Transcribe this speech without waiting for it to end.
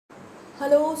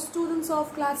Hello students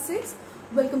of class 6,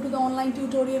 welcome to the online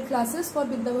tutorial classes for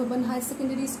Vidya High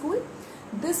Secondary School.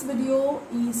 This video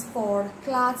is for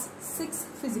class 6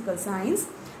 physical science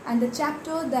and the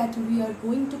chapter that we are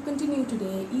going to continue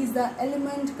today is the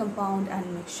element, compound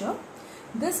and mixture.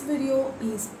 This video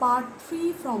is part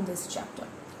 3 from this chapter.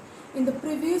 In the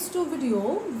previous two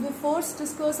videos, we first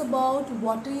discussed about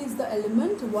what is the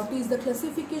element, what is the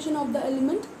classification of the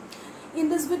element. In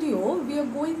this video, we are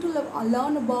going to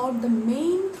learn about the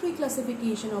main three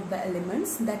classification of the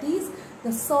elements, that is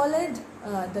the solid,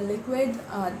 the liquid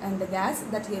and the gas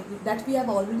that we have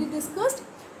already discussed.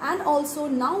 And also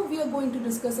now we are going to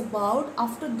discuss about,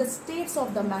 after the states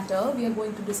of the matter, we are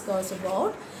going to discuss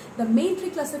about the main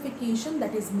three classification,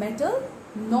 that is metal,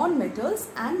 non-metals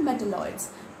and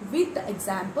metalloids, with the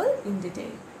example in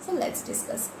detail. So let's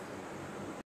discuss.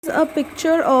 This is a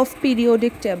picture of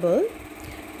periodic table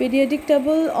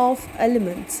of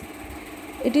elements.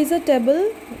 It is a table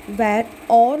where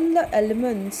all the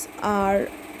elements are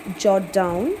jotted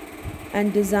down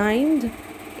and designed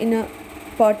in a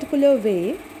particular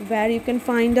way where you can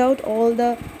find out all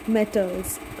the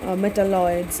metals,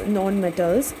 metalloids,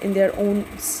 non-metals in their own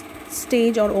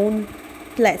stage or own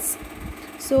place.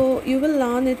 So you will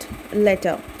learn it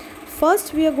later.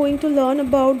 First we are going to learn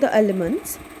about the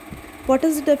elements. What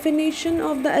is the definition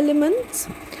of the elements?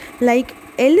 Like,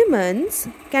 elements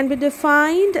can be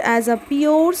defined as a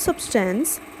pure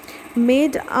substance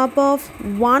made up of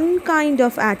one kind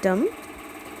of atom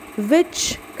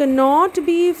which cannot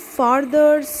be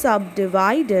further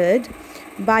subdivided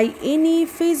by any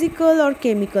physical or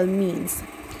chemical means.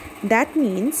 That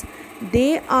means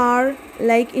they are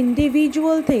like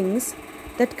individual things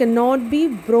that cannot be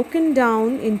broken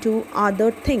down into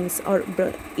other things, or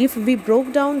if we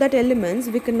broke down that elements,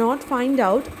 we cannot find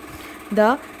out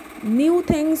the new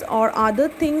things or other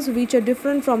things which are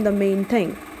different from the main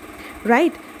thing,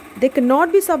 right? They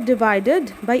cannot be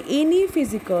subdivided by any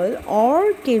physical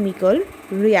or chemical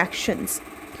reactions.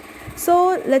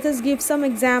 So let us give some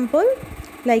example,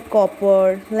 like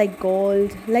copper, like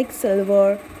gold, like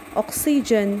silver,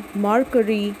 oxygen,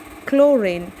 mercury,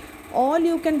 chlorine. All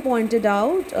you can point it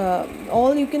out,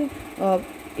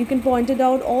 you can point it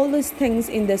out all these things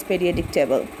in this periodic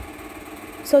table.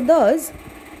 So thus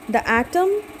the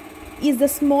atom is the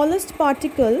smallest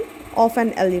particle of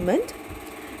an element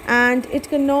and it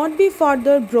cannot be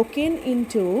further broken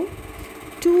into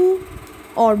two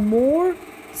or more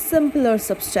simpler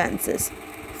substances.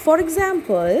 For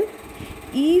example,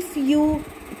 if you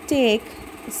take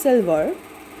silver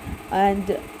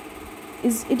and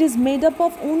it is made up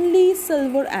of only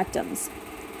silver atoms,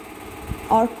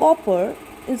 or copper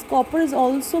is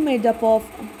also made up of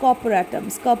copper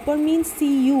atoms. Copper means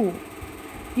Cu.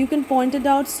 You can point it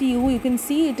out, Cu, you can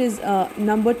see it is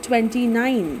number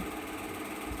 29,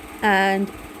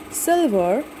 and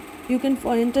silver you can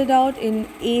point it out in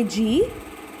Ag,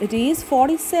 it is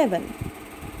 47.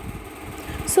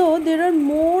 So there are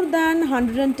more than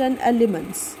 110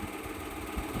 elements.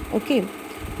 Okay,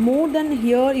 more than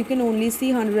here you can only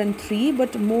see 103,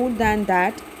 but more than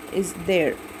that is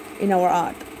there in our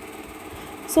earth.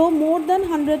 So more than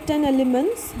 110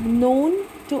 elements known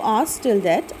to us till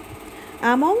date.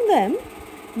 Among them,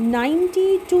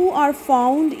 92 are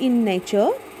found in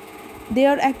nature. They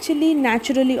are actually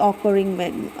naturally occurring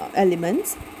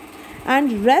elements,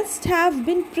 and rest have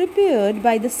been prepared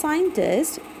by the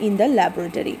scientists in the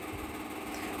laboratory.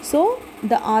 So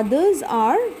the others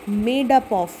are made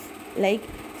up of, like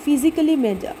physically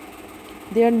made up.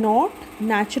 They are not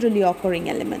naturally occurring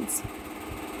elements.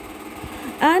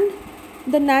 And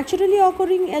the naturally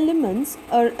occurring elements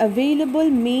are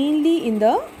available mainly in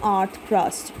the earth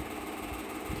crust,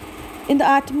 in the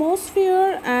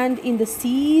atmosphere and in the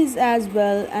seas as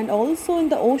well, and also in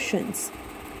the oceans.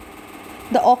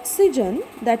 The oxygen,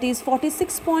 that is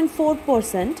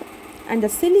 46.4%, and the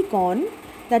silicon,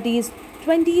 that is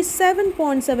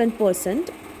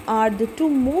 27.7%, are the two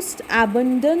most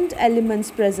abundant elements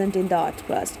present in the earth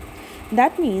crust.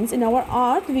 That means in our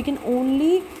earth we can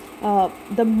only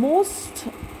the most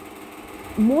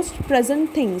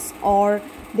present things, or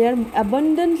they are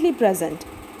abundantly present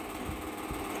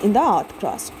in the earth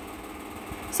crust.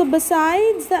 So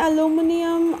besides the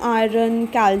aluminum, iron,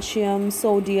 calcium,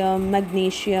 sodium,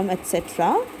 magnesium,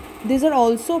 etc., these are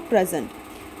also present.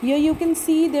 Here you can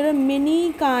see there are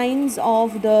many kinds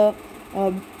of the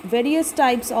various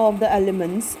types of the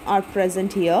elements are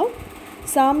present here.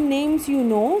 Some names you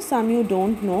know, some you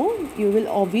don't know. You will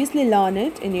obviously learn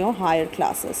it in your higher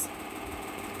classes.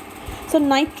 So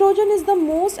nitrogen is the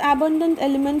most abundant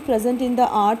element present in the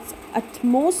Earth's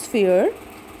atmosphere,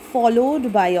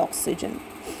 followed by oxygen.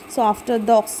 So after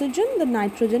the oxygen, the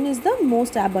nitrogen is the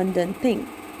most abundant thing,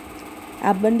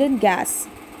 abundant gas.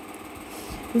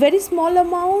 Very small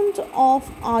amount of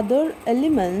other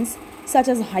elements such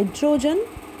as hydrogen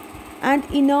and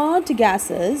inert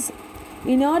gases.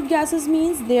 Inert gases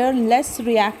means they are less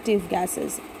reactive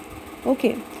gases.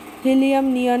 Okay,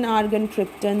 helium, neon, argon,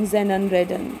 krypton, xenon,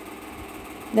 radon.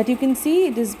 That you can see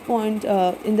it is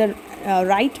in the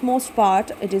rightmost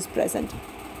part it is present.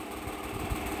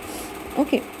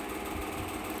 Okay,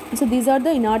 so these are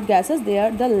the inert gases. They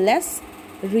are the less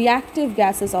reactive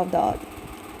gases of the earth.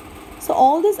 So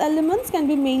all these elements can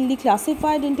be mainly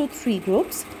classified into three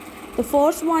groups. The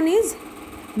first one is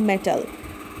metal.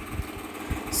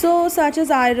 So such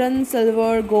as iron,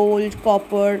 silver, gold,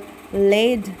 copper,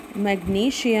 lead,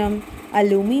 magnesium,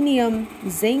 aluminium,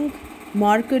 zinc,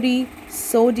 mercury,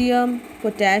 sodium,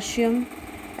 potassium,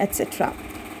 etc.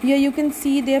 Here you can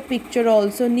see their picture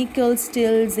also. Nickel,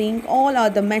 steel, zinc, all are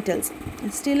the metals.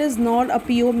 Steel is not a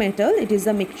pure metal, it is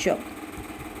a mixture.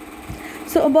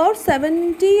 So about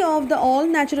 70 of the all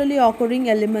naturally occurring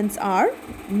elements are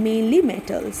mainly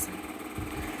metals.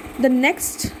 The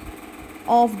next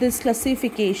of this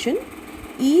classification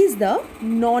is the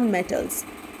non-metals.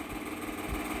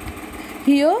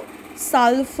 Here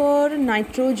sulfur,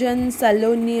 nitrogen,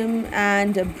 selenium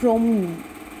and bromine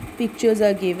pictures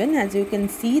are given. As you can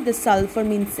see, the sulfur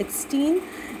means 16,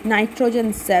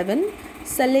 nitrogen 7,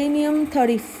 selenium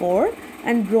 34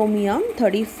 and bromium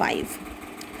 35.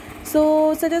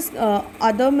 So such as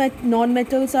other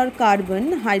non-metals are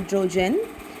carbon, hydrogen,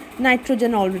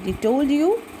 nitrogen already told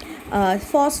you,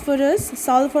 phosphorus,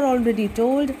 sulfur already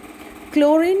told,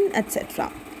 chlorine,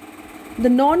 etc. The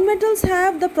non-metals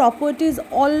have the properties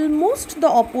almost the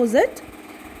opposite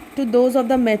to those of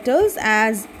the metals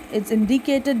as it's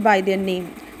indicated by their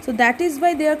name. So that is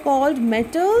why they are called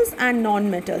metals and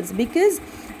non-metals, because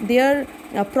their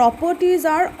properties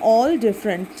are all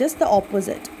different, just the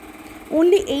opposite.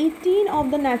 Only 18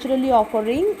 of the naturally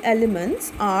occurring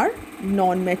elements are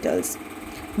non-metals.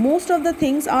 Most of the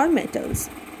things are metals.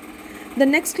 The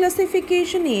next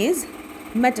classification is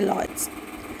metalloids.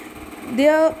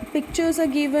 Their pictures are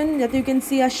given that you can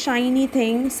see a shiny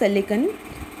thing, silicon,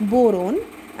 boron,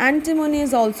 antimony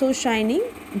is also shining,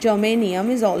 germanium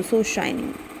is also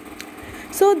shining.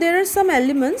 So there are some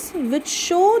elements which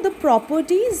show the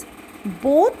properties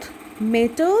both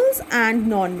metals and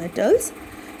non-metals.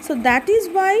 So that is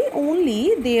why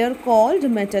only they are called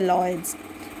metalloids.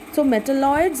 So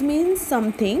metalloids means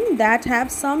something that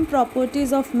have some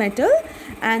properties of metal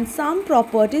and some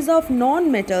properties of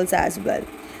non-metals as well.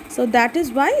 So that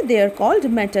is why they are called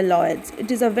metalloids.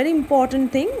 It is a very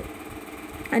important thing.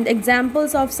 And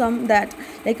examples of some that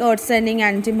like arsenic,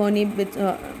 antimony,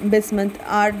 bismuth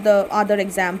are the other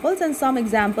examples, and some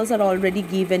examples are already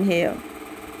given here.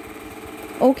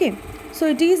 Okay, so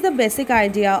it is the basic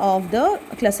idea of the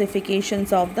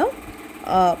classifications of the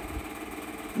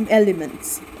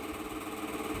elements.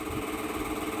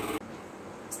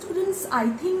 Students, I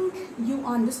think you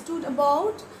understood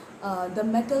about the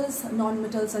metals,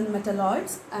 non-metals and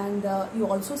metalloids, and you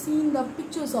also seen the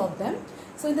pictures of them.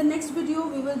 So in the next video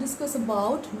we will discuss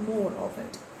about more of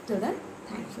it. Till then,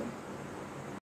 thank you.